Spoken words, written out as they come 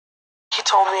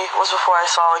told me was before I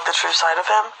saw, like, the true side of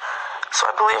him. So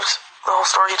I believed the whole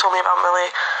story he told me about Millie,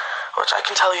 which I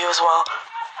can tell you as well.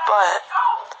 But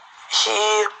he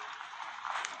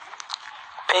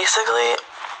basically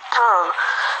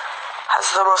has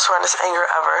the most horrendous anger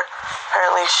ever.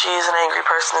 Apparently she's an angry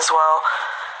person as well.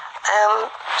 And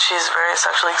she's very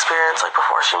sexually experienced, like,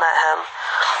 before she met him,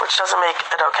 which doesn't make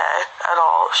it okay at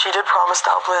all. She did promise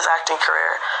to help with his acting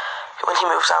career when he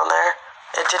moves down there.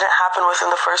 It didn't happen within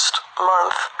the first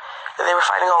month. They were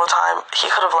fighting all the time. He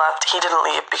could have left. He didn't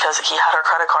leave because he had her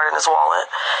credit card in his wallet.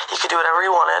 He could do whatever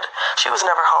he wanted. She was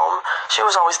never home. She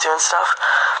was always doing stuff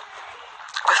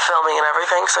with filming and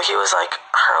everything. So he was like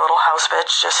her little house bitch,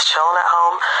 just chilling at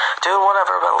home, doing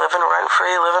whatever, but living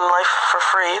rent-free, living life for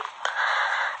free.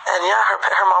 And yeah,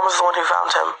 her mom was the one who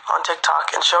found him on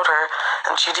TikTok and showed her,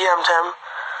 and she DM'd him.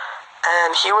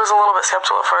 And he was a little bit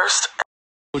skeptical at first.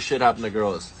 Shit happened to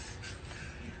girls.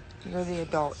 You're the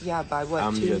adult. Yeah, by what,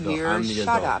 I'm 2 the adult. years? I'm the Shut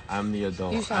adult. up. I'm the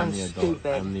adult. You sound I'm the adult.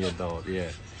 stupid. I'm the adult,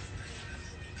 yeah.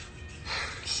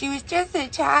 She was just a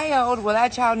child. Well,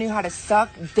 that child knew how to suck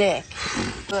dick.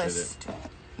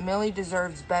 Millie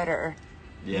deserves better.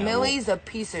 Yeah, Millie's a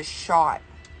piece of shot.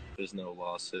 There's no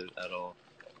lawsuit at all.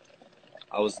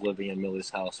 I was living in Millie's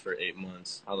house for 8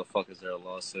 months. How the fuck is there a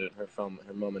lawsuit? Her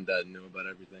mom and dad knew about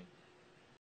everything.